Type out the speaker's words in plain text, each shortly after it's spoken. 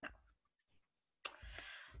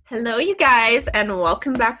Hello, you guys, and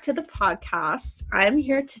welcome back to the podcast. I'm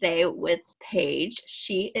here today with Paige.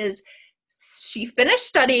 She finished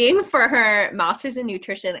studying for her master's in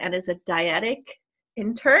nutrition and is a dietetic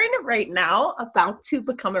intern right now, about to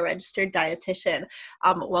become a registered dietitian.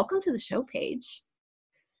 Welcome to the show, Paige.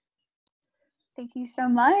 Thank you so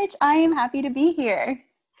much. I am happy to be here.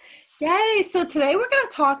 Yay! So today we're going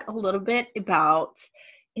to talk a little bit about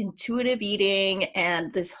intuitive eating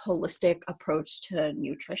and this holistic approach to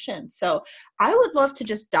nutrition. So I would love to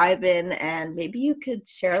just dive in and maybe you could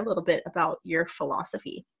share a little bit about your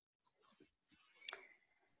philosophy.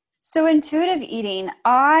 So intuitive eating,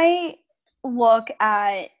 I look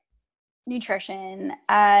at nutrition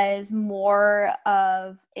as more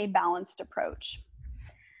of a balanced approach.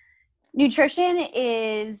 Nutrition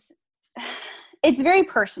it's very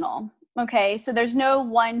personal. Okay, so there's no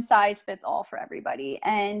one size fits all for everybody.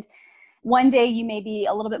 And one day you may be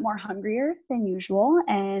a little bit more hungrier than usual,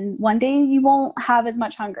 and one day you won't have as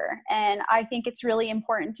much hunger. And I think it's really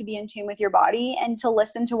important to be in tune with your body and to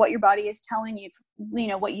listen to what your body is telling you,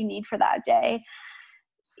 what you need for that day.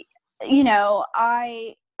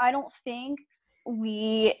 I don't think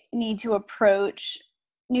we need to approach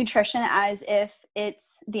nutrition as if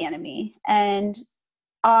it's the enemy. And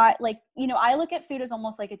I look at food as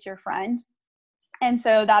almost like it's your friend. And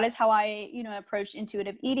so that is how I, approach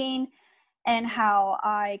intuitive eating and how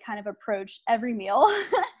I kind of approach every meal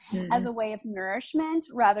as a way of nourishment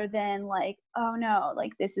rather than like, oh no,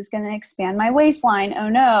 like this is going to expand my waistline. Oh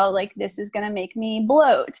no, like this is going to make me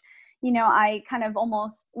bloat. I kind of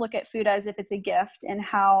almost look at food as if it's a gift and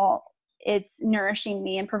how it's nourishing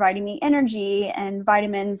me and providing me energy and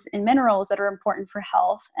vitamins and minerals that are important for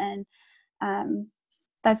health. And,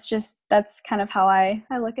 that's kind of how I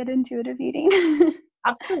look at intuitive eating.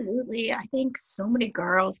 Absolutely. I think so many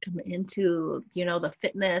girls come into, the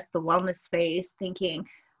fitness, the wellness space thinking,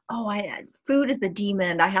 oh, food is the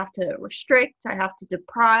demon. I have to restrict. I have to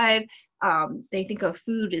deprive. They think of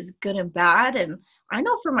food as good and bad. And I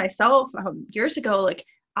know for myself, years ago, like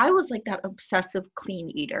I was like that obsessive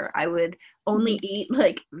clean eater. I would only eat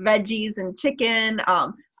like veggies and chicken.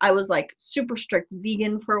 I was like super strict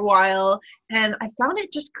vegan for a while. And I found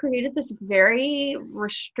it just created this very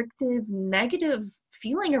restrictive, negative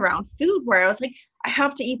feeling around food where I was like, I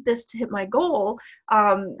have to eat this to hit my goal.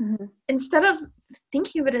 Instead of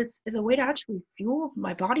thinking of it as a way to actually fuel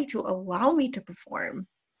my body to allow me to perform.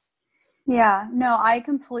 Yeah, no, I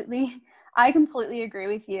completely agree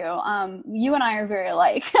with you. You and I are very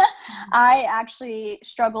alike. I actually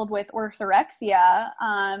struggled with orthorexia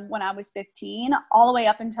when I was 15, all the way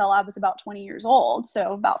up until I was about 20 years old.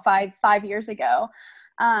 So about five years ago.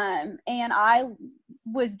 And I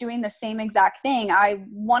was doing the same exact thing. I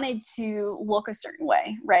wanted to look a certain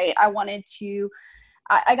way, right? I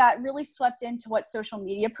got really swept into what social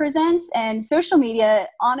media presents, and social media,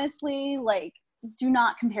 honestly, like, do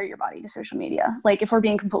not compare your body to social media. Like, if we're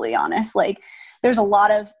being completely honest, like there's a lot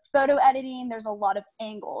of photo editing, there's a lot of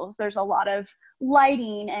angles, there's a lot of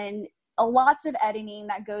lighting and lots of editing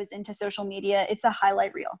that goes into social media. It's a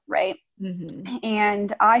highlight reel, right? Mm-hmm.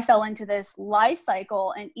 And I fell into this life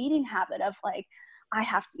cycle and eating habit of like, I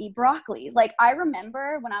have to eat broccoli. Like I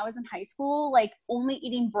remember when I was in high school, like only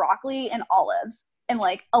eating broccoli and olives and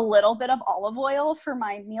like a little bit of olive oil for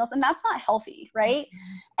my meals. And that's not healthy, right?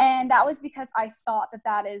 Mm-hmm. And that was because I thought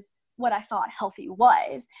that is what I thought healthy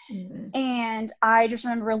was. Mm-hmm. And I just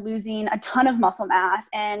remember losing a ton of muscle mass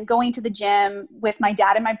and going to the gym with my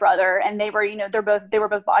dad and my brother. And they were, they were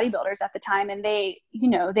both bodybuilders at the time. And they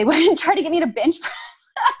would try to get me to bench press.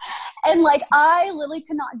 And like, I literally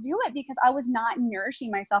could not do it because I was not nourishing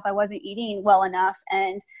myself. I wasn't eating well enough.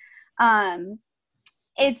 And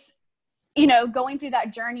it's, going through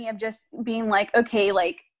that journey of just being like, okay,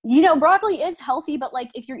 like, broccoli is healthy, but like,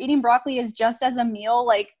 if you're eating broccoli as just as a meal,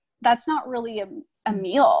 like that's not really a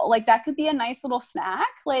meal. Like that could be a nice little snack,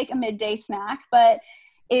 like a midday snack. But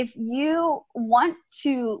if you want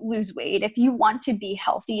to lose weight, if you want to be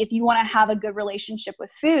healthy, if you want to have a good relationship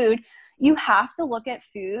with food, you have to look at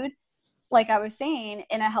food, like I was saying,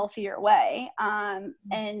 in a healthier way. And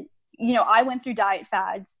I went through diet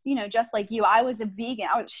fads, just like you. I was a vegan.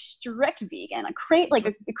 I was strict vegan,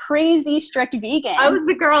 a crazy strict vegan. I was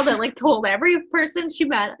the girl that like told every person she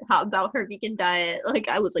met about her vegan diet. Like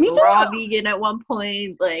I was like a raw vegan at one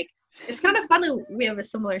point. Like it's kind of funny. We have a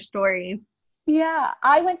similar story. Yeah,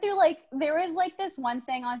 I went through there was this one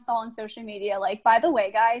thing I saw on social media, like, by the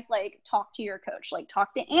way, guys, like talk to your coach, like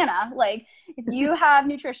talk to Anna. Like if you have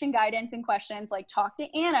nutrition guidance and questions, like talk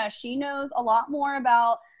to Anna. She knows a lot more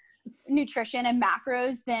about nutrition and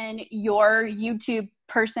macros than your YouTube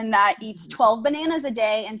person that eats 12 bananas a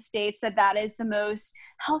day and states that that is the most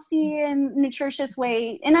healthy and nutritious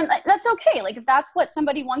way. And that's okay. Like if that's what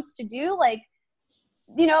somebody wants to do, like,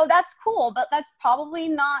 you know, that's cool, but that's probably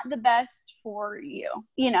not the best for you,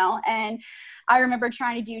 you know? And I remember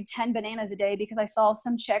trying to do 10 bananas a day because I saw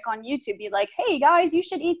some chick on YouTube be like, hey guys, you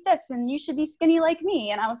should eat this and you should be skinny like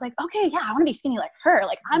me. And I was like, okay, yeah, I want to be skinny like her.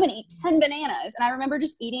 Like I'm going to eat 10 bananas. And I remember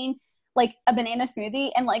just eating like a banana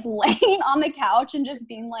smoothie and like laying on the couch and just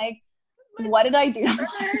being like, what did I do to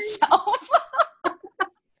myself?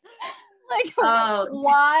 Like,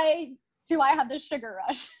 why do I have this sugar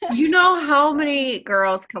rush? You know how many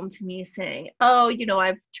girls come to me saying, oh, you know,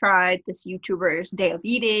 I've tried this YouTuber's day of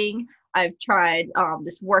eating. I've tried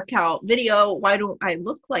this workout video. Why don't I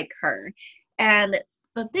look like her? And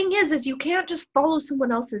the thing is you can't just follow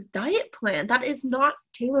someone else's diet plan. That is not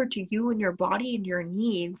tailored to you and your body and your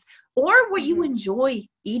needs or what you enjoy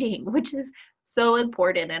eating, which is so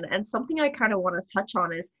important. And something I kind of want to touch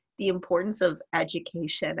on is the importance of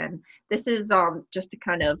education. And this is just to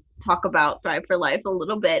kind of talk about Thrive for Life a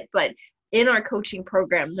little bit, but in our coaching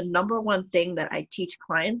program, the number one thing that I teach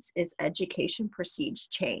clients is education precedes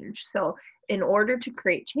change. So in order to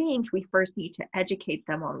create change, we first need to educate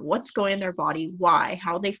them on what's going in their body, why,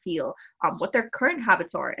 how they feel, what their current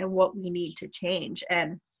habits are, and what we need to change.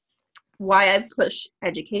 And why I push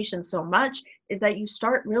education so much is that you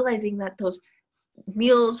start realizing that those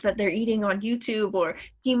meals that they're eating on YouTube or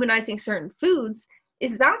demonizing certain foods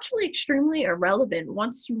is actually extremely irrelevant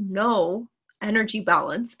once you know energy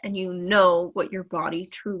balance and you know what your body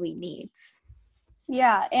truly needs.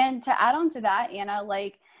 Yeah. And to add on to that, Anna,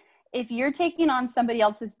 like if you're taking on somebody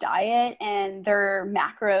else's diet and their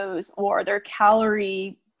macros or their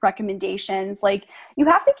calorie recommendations, like you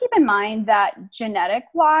have to keep in mind that genetic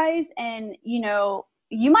wise, and you know,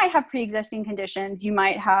 you might have pre-existing conditions, you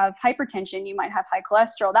might have hypertension, you might have high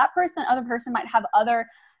cholesterol, other person might have other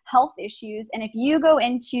health issues. And if you go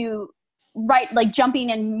into like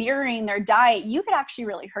jumping and mirroring their diet, you could actually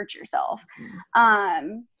really hurt yourself.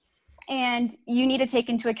 And you need to take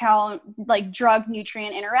into account like drug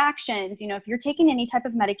nutrient interactions. You know, if you're taking any type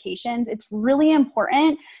of medications, it's really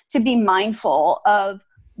important to be mindful of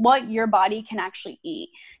what your body can actually eat.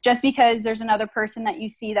 Just because there's another person that you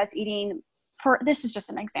see that's eating, this is just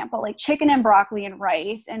an example, like chicken and broccoli and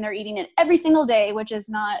rice, and they're eating it every single day, which is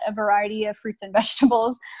not a variety of fruits and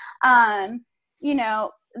vegetables. You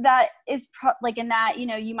know, that is like in that, you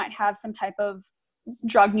know, you might have some type of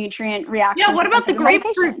drug nutrient reaction. Yeah, what about the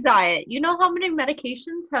grapefruit diet? You know how many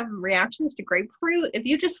medications have reactions to grapefruit? If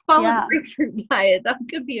you just follow the grapefruit diet, that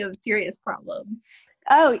could be a serious problem.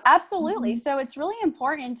 Oh, absolutely. So it's really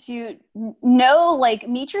important to know, like,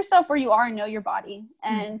 meet yourself where you are and know your body.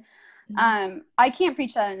 And I can't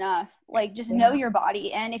preach that enough. Like, just know your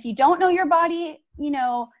body. And if you don't know your body, you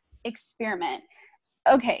know, experiment.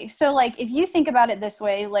 Okay. So like, if you think about it this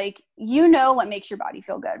way, like, you know what makes your body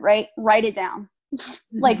feel good, right? Write it down.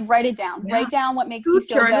 Like, write it down. Write down what makes you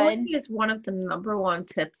feel good. Is one of the number one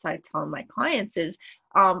tips I tell my clients is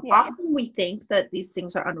often we think that these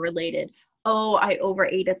things are unrelated. Oh, I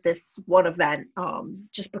overate at this one event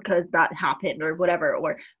just because that happened or whatever.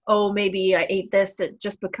 Or, oh, maybe I ate this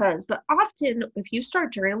just because. But often if you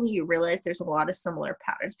start journaling, you realize there's a lot of similar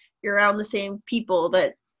patterns. You're around the same people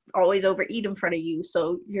that always overeat in front of you,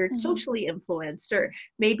 so you're socially influenced, or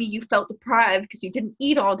maybe you felt deprived because you didn't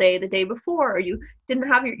eat all day the day before, or you didn't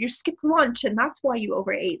have you skipped lunch and that's why you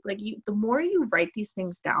overate. Like, the more you write these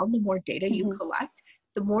things down, the more data you collect,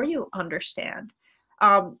 the more you understand.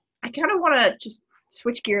 I kind of want to just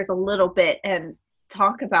switch gears a little bit and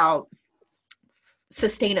talk about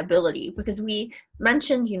sustainability, because we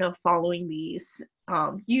mentioned, you know, following these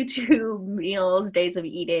YouTube meals, days of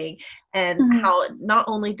eating, and how not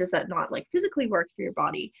only does that not like physically work for your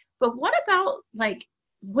body, but what about like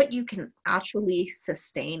what you can actually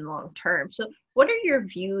sustain long term? So what are your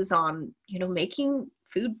views on, you know, making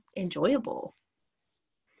food enjoyable?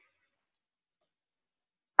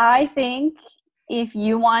 I think if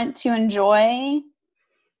you want to enjoy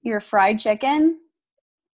your fried chicken,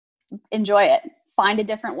 enjoy it. Find a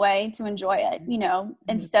different way to enjoy it. You know,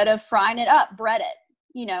 instead of frying it up, bread it.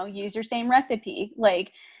 You know, use your same recipe.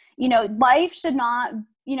 Like, you know, life should not,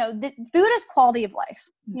 you know, food is quality of life.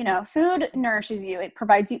 You know, food nourishes you. It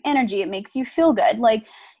provides you energy. It makes you feel good. Like,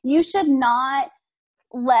 you should not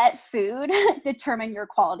let food determine your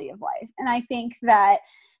quality of life. And I think that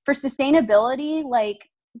for sustainability, like,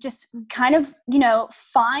 just kind of, you know,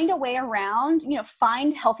 find a way around, you know,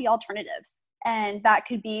 find healthy alternatives. And that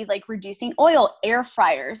could be like reducing oil. Air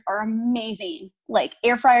fryers are amazing. Like,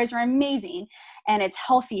 air fryers are amazing, and it's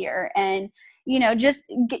healthier. And, just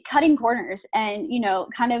cutting corners and,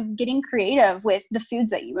 kind of getting creative with the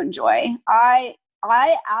foods that you enjoy.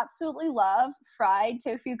 I absolutely love fried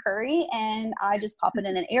tofu curry, and I just pop it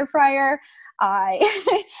in an air fryer.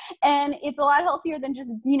 And it's a lot healthier than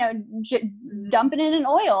just, dumping it in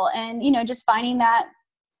oil, and, just finding that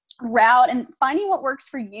route and finding what works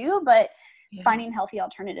for you, but finding healthy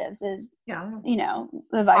alternatives is, the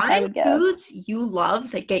advice I would give. Foods you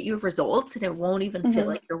love that get you results and it won't even feel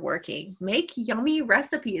like you're working. Make yummy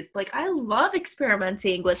recipes. Like, I love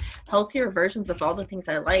experimenting with healthier versions of all the things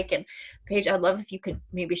I like. And Paige, I'd love if you could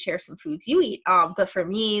maybe share some foods you eat. But for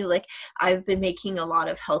me, like, I've been making a lot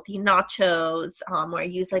of healthy nachos, where I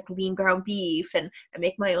use like lean ground beef, and I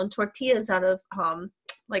make my own tortillas out of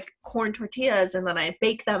like corn tortillas, and then I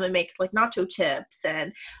bake them and make like nacho chips,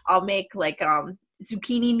 and I'll make like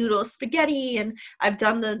zucchini noodle spaghetti, and I've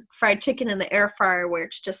done the fried chicken in the air fryer where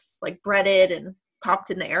it's just like breaded and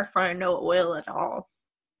popped in the air fryer, no oil at all.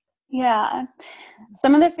 Yeah.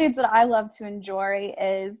 Some of the foods that I love to enjoy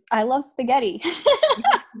is I love spaghetti.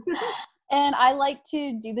 And I like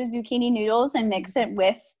to do the zucchini noodles and mix it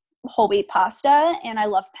with whole wheat pasta. And I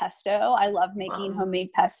love pesto. I love making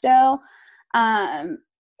homemade pesto.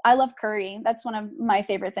 I love curry. That's one of my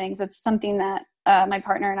favorite things. It's something that my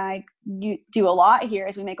partner and I do a lot here,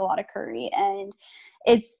 is we make a lot of curry, and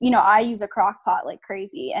it's, I use a crock pot like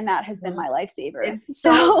crazy, and that has been my lifesaver.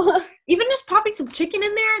 So even just popping some chicken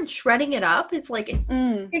in there and shredding it up, it's like,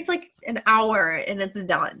 it takes like an hour and it's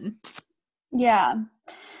done. Yeah.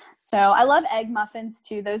 So I love egg muffins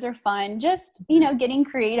too. Those are fun. Just, getting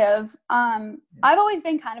creative. I've always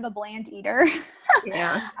been kind of a bland eater.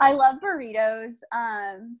 Yeah. I love burritos.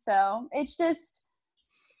 So it's just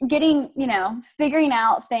getting, figuring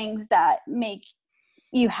out things that make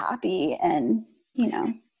you happy and,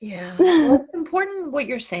 Yeah. Well, it's important. What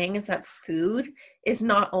you're saying is that food is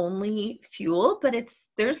not only fuel, but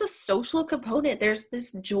there's a social component. There's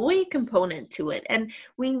this joy component to it. And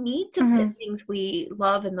we need to fit things we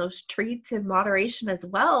love in those treats in moderation as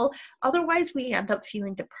well. Otherwise, we end up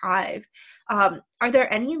feeling deprived. Are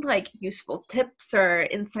there any like useful tips or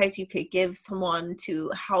insights you could give someone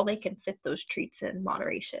to how they can fit those treats in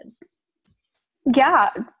moderation? Yeah.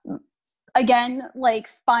 Again, like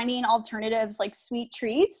finding alternatives like sweet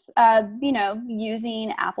treats,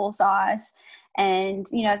 using applesauce, and,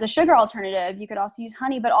 as a sugar alternative, you could also use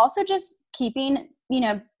honey, but also just keeping,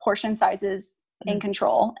 portion sizes in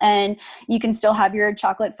control. And you can still have your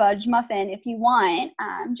chocolate fudge muffin if you want.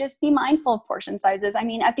 Just be mindful of portion sizes. I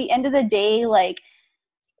mean, at the end of the day, like,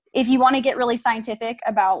 if you want to get really scientific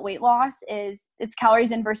about weight loss, it's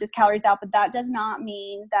calories in versus calories out, but that does not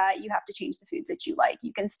mean that you have to change the foods that you like.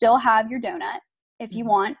 You can still have your donut if you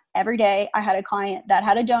want every day. I had a client that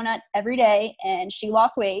had a donut every day and she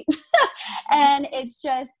lost weight. And it's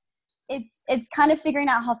just, it's kind of figuring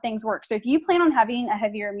out how things work. So if you plan on having a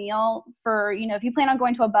heavier meal for, if you plan on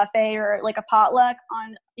going to a buffet or like a potluck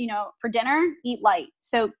on, for dinner, eat light.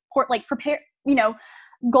 So prepare,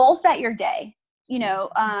 goal set your day.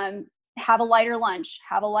 Have a lighter lunch,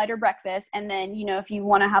 have a lighter breakfast. And then, if you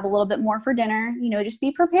want to have a little bit more for dinner, just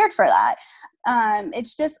be prepared for that.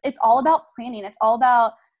 It's all about planning. It's all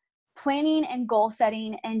about planning and goal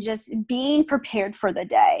setting and just being prepared for the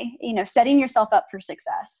day, setting yourself up for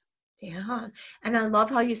success. Yeah. And I love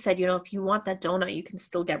how you said, if you want that donut, you can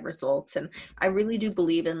still get results. And I really do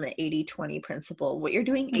believe in the 80-20 principle. What you're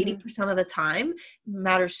doing 80% of the time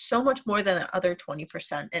matters so much more than the other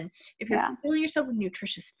 20%. And if you're filling yourself with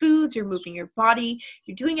nutritious foods, you're moving your body,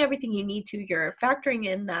 you're doing everything you need to, you're factoring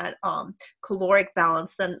in that caloric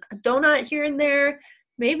balance, then a donut here and there,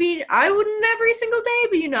 maybe I wouldn't every single day,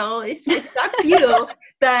 but if that's you,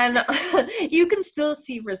 then you can still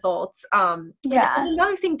see results. And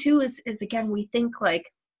another thing too is again, we think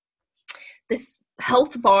like this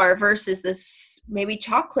health bar versus this maybe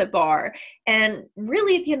chocolate bar. And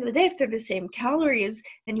really at the end of the day, if they're the same calories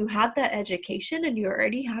and you had that education and you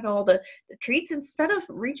already had all the treats, instead of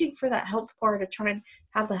reaching for that health bar to try and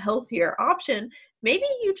have the healthier option, maybe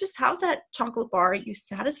you just have that chocolate bar, you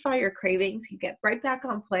satisfy your cravings, you get right back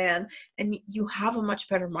on plan, and you have a much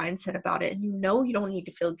better mindset about it. And you don't need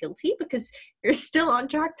to feel guilty because you're still on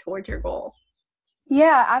track toward your goal.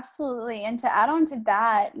 Yeah, absolutely. And to add on to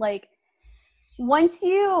that, like, once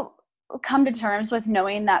you come to terms with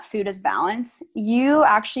knowing that food is balance, you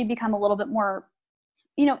actually become a little bit more,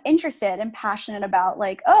 interested and passionate about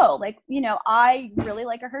like, I really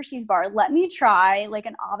like a Hershey's bar. Let me try like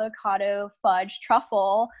an avocado fudge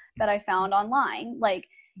truffle that I found online. Like,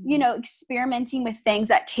 experimenting with things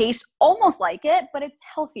that taste almost like it, but it's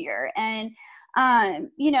healthier. And,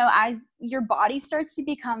 as your body starts to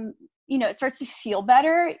become, it starts to feel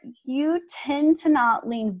better, you tend to not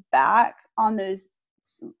lean back on those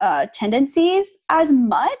tendencies as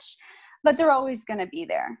much, but they're always going to be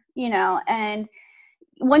there, and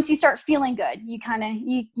once you start feeling good, you kind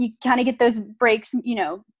of get those breaks,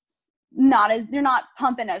 they're not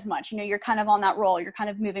pumping as much, you're kind of on that roll, you're kind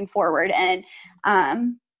of moving forward, and,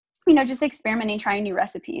 just experimenting, trying new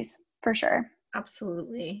recipes for sure.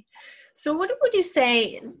 Absolutely. So what would you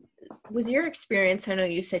say, with your experience, I know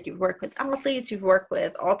you said you've worked with athletes, you've worked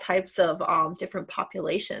with all types of different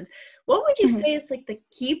populations. What would you say is like the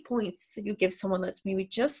key points that you give someone that's maybe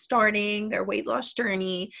just starting their weight loss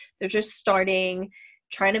journey, they're just starting,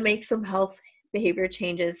 trying to make some health behavior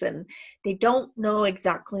changes, and they don't know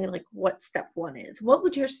exactly like what step one is? What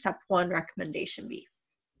would your step one recommendation be?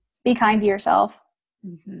 Be kind to yourself.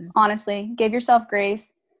 Honestly, give yourself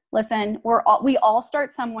grace. Listen, we all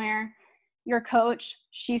start somewhere. Your coach,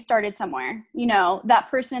 she started somewhere. That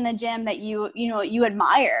person in the gym that you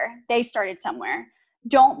admire, they started somewhere.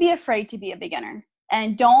 Don't be afraid to be a beginner,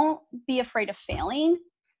 and don't be afraid of failing,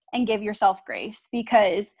 and give yourself grace,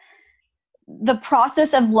 because the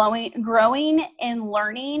process of growing and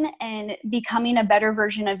learning and becoming a better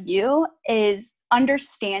version of you is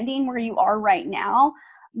understanding where you are right now,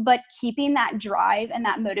 but keeping that drive and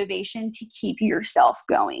that motivation to keep yourself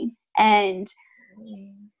going. And,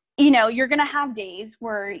 you're going to have days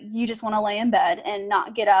where you just want to lay in bed and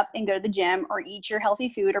not get up and go to the gym or eat your healthy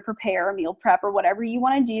food or prepare or meal prep or whatever you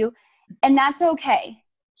want to do. And that's okay.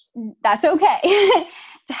 That's okay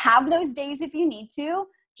to have those days if you need to.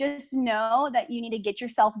 Just know that you need to get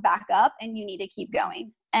yourself back up and you need to keep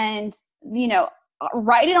going. And,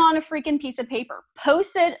 write it on a freaking piece of paper,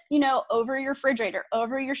 post it, over your refrigerator,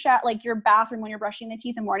 over your like your bathroom when you're brushing the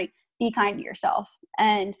teeth in the morning. Be kind to yourself,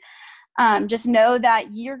 and just know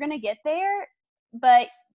that you're going to get there, but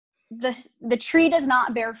the tree does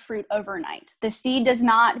not bear fruit overnight. The seed does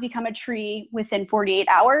not become a tree within 48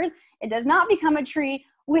 hours. It does not become a tree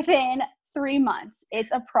within 3 months.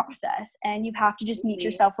 It's a process, and you have to just meet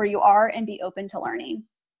yourself where you are and be open to learning.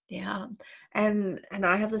 Yeah. And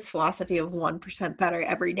I have this philosophy of 1% better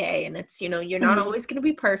every day. And it's, you're not always going to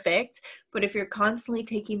be perfect, but if you're constantly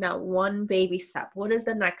taking that one baby step, what is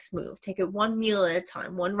the next move? Take it one meal at a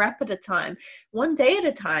time, one rep at a time, one day at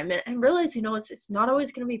a time, and realize, it's not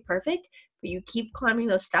always going to be perfect, but you keep climbing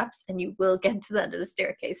those steps and you will get to the end of the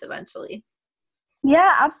staircase eventually.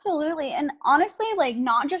 Yeah, absolutely. And honestly, like,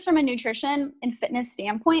 not just from a nutrition and fitness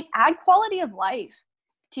standpoint, add quality of life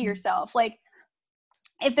to yourself. Like,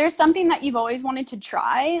 if there's something that you've always wanted to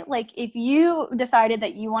try, like if you decided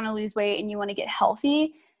that you want to lose weight and you want to get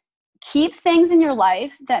healthy, keep things in your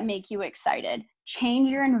life that make you excited.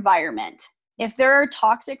 Change your environment. If there are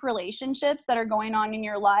toxic relationships that are going on in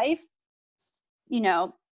your life,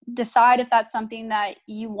 decide if that's something that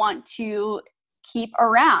you want to keep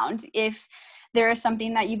around. If there is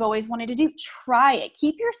something that you've always wanted to do, try it.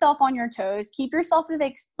 Keep yourself on your toes. Keep yourself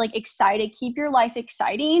excited. Keep your life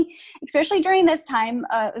exciting, especially during this time,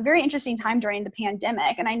 a very interesting time during the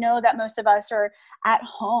pandemic. And I know that most of us are at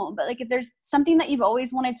home, but like if there's something that you've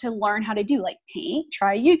always wanted to learn how to do, like paint,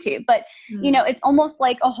 try YouTube. But it's almost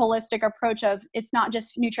like a holistic approach of, it's not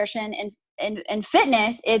just nutrition and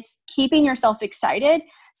fitness, it's keeping yourself excited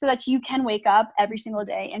so that you can wake up every single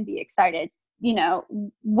day and be excited,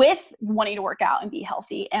 with wanting to work out and be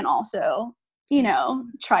healthy, and also,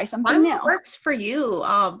 try something new. What works for you.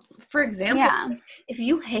 For example, if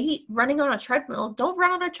you hate running on a treadmill, don't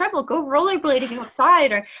run on a treadmill, go rollerblading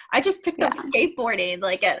outside. Or I just picked up skateboarding.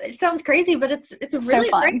 Like it sounds crazy, but it's a really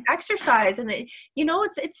great exercise. And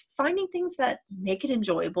it's finding things that make it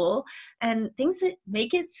enjoyable and things that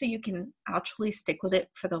make it so you can actually stick with it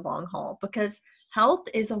for the long haul, because health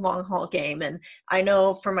is a long haul game. And I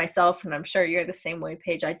know for myself, and I'm sure you're the same way,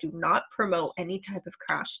 Paige, I do not promote any type of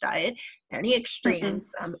crash diet, any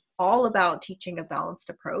extremes. I'm all about teaching a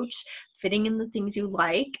balanced approach, fitting in the things you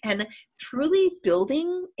like, and truly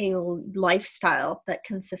building a lifestyle that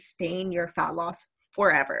can sustain your fat loss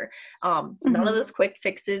forever. None of those quick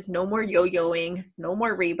fixes, no more yo-yoing, no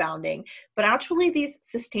more rebounding, but actually these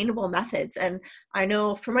sustainable methods. And I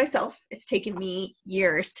know for myself, it's taken me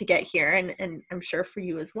years to get here, and I'm sure for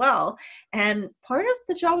you as well. And part of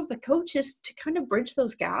the job of the coach is to kind of bridge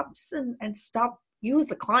those gaps and stop you as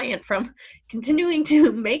the client from continuing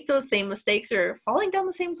to make those same mistakes or falling down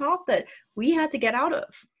the same path that we had to get out of.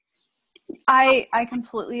 I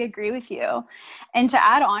completely agree with you. And to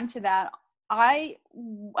add on to that,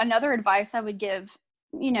 another advice I would give,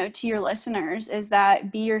 to your listeners is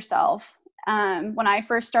that be yourself. When I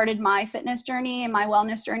first started my fitness journey and my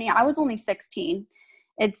wellness journey, I was only 16.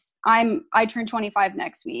 I turn 25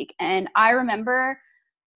 next week. And I remember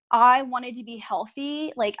I wanted to be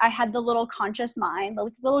healthy. Like I had the little conscious mind,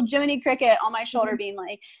 the little Jiminy Cricket on my shoulder being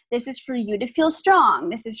like, this is for you to feel strong.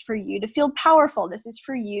 This is for you to feel powerful. This is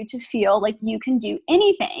for you to feel like you can do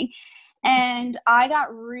anything. And I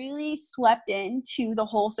got really swept into the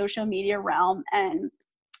whole social media realm, and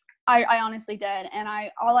I honestly did. And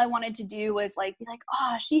all I wanted to do was like, be like,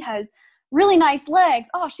 oh, she has really nice legs.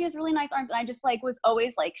 Oh, she has really nice arms. And I just like was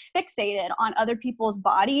always like fixated on other people's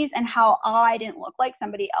bodies and how I didn't look like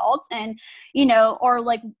somebody else, and, you know, or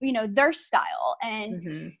like, you know, their style.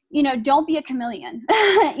 And, you know, don't be a chameleon,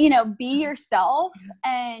 you know, be yourself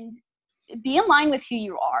and be in line with who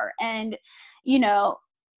you are. And, you know,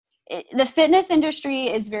 the fitness industry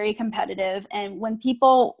is very competitive. And when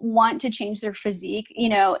people want to change their physique, you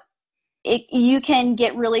know, you can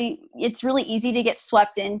get it's really easy to get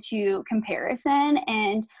swept into comparison.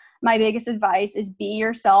 And my biggest advice is be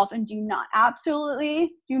yourself, and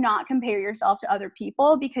absolutely do not compare yourself to other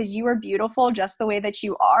people, because you are beautiful just the way that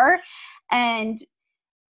you are. And,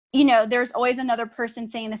 you know, there's always another person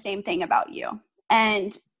saying the same thing about you.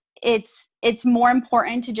 And it's more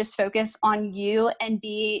important to just focus on you and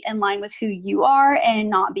be in line with who you are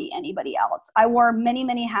and not be anybody else. I wore many,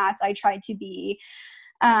 many hats. I tried to be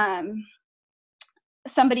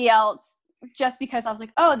somebody else just because I was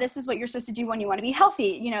like, oh, this is what you're supposed to do when you want to be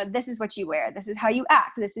healthy. You know, this is what you wear. This is how you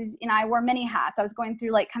act. And I wore many hats. I was going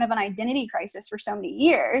through like kind of an identity crisis for so many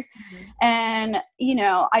years. And, you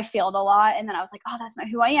know, I failed a lot. And then I was like, oh, that's not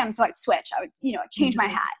who I am. So I'd switch. I would, you know, change my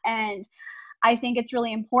hat. And I think it's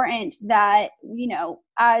really important that, you know,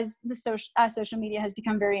 as social media has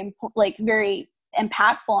become very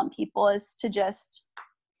impactful on people, is to just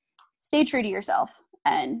stay true to yourself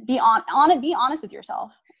and be honest with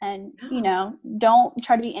yourself, and, you know, don't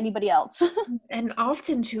try to be anybody else. And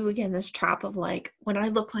often too, again, this trap of like, when I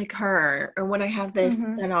look like her, or when I have this,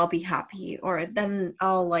 then I'll be happy, or then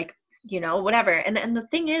I'll like, you know, whatever. And the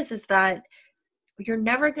thing is that you're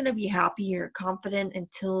never going to be happy or confident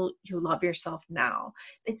until you love yourself now.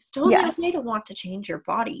 It's totally okay to want to change your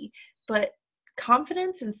body, but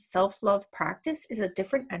confidence and self-love practice is a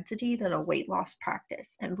different entity than a weight loss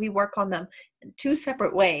practice. And we work on them in two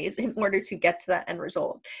separate ways in order to get to that end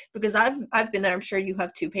result. Because I've been there, I'm sure you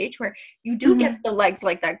have too, Paige, where you do get the legs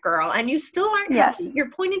like that girl and you still aren't happy. You're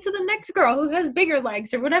pointing to the next girl who has bigger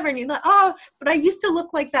legs or whatever. And you're like, oh, but I used to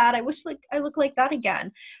look like that. I wish like I look like that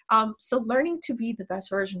again. So learning to be the best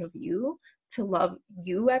version of you, to love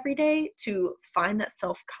you every day, to find that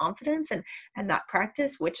self-confidence and that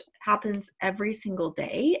practice, which happens every single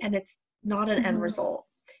day. And it's not an end result.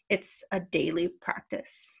 It's a daily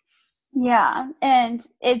practice. Yeah. And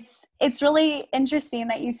it's really interesting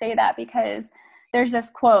that you say that, because there's this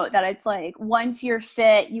quote that it's like, once you're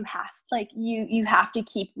fit, you have to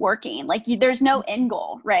keep working. Like there's no end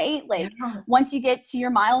goal, right? Like once you get to your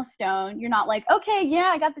milestone, you're not like, okay, yeah,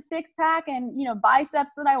 I got the 6-pack and, you know,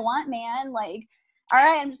 biceps that I want, man. Like, all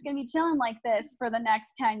right, I'm just going to be chilling like this for the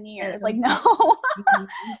next 10 years. Like, no,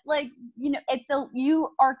 like, you know, you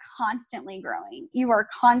are constantly growing. You are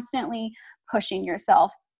constantly pushing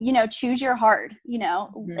yourself. You know, choose your heart. You know,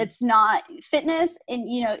 it's not fitness. And,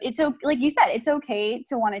 you know, it's like you said, it's okay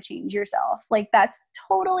to want to change yourself. Like, that's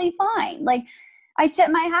totally fine. Like, I tip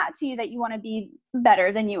my hat to you that you want to be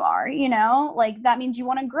better than you are, you know, like that means you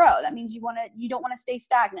want to grow. That means you don't want to stay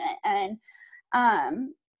stagnant. And,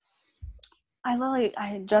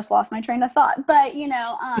 I just lost my train of thought, but, you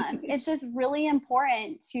know, it's just really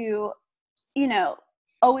important to, you know,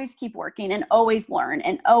 always keep working and always learn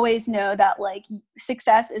and always know that like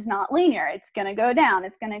success is not linear. It's going to go down.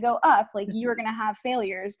 It's going to go up. Like you're going to have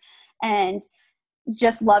failures, and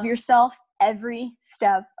just love yourself every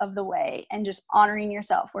step of the way and just honoring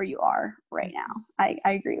yourself where you are right now. I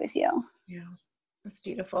agree with you. Yeah. That's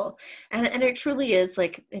beautiful. And it truly is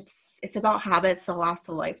like, it's about habits that last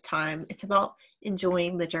a lifetime. It's about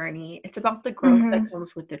enjoying the journey. It's about the growth that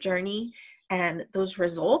comes with the journey. And those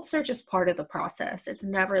results are just part of the process. It's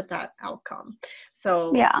never that outcome.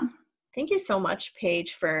 So yeah. Thank you so much,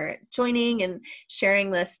 Paige, for joining and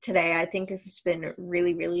sharing this today. I think this has been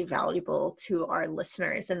really, really valuable to our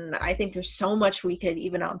listeners. And I think there's so much we could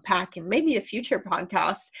even unpack in maybe a future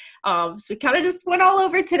podcast. So we kind of just went all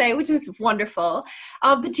over today, which is wonderful.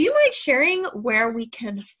 But do you mind sharing where we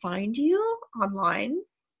can find you online?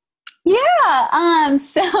 Yeah.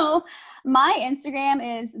 So my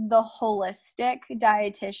Instagram is The Wholistic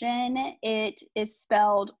Dietitian. It is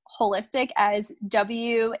spelled holistic as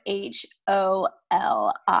WHOLISTIC,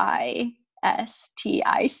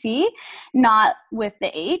 not with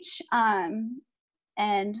the H.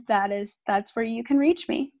 And that's where you can reach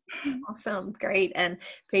me. Awesome. Great. And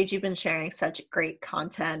Paige, you've been sharing such great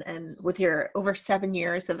content, and with your over 7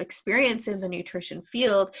 years of experience in the nutrition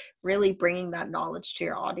field, really bringing that knowledge to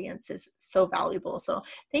your audience is so valuable. So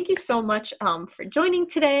thank you so much for joining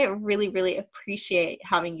today. I really, really appreciate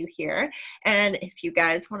having you here. And if you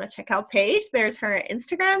guys want to check out Paige, there's her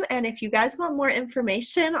Instagram. And if you guys want more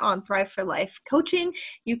information on Thrive for Life coaching,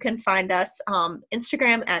 you can find us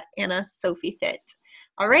Instagram at Anna Sophie Fit.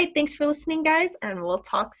 All right. Thanks for listening, guys, and we'll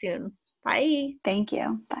talk soon. Bye. Thank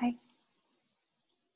you. Bye.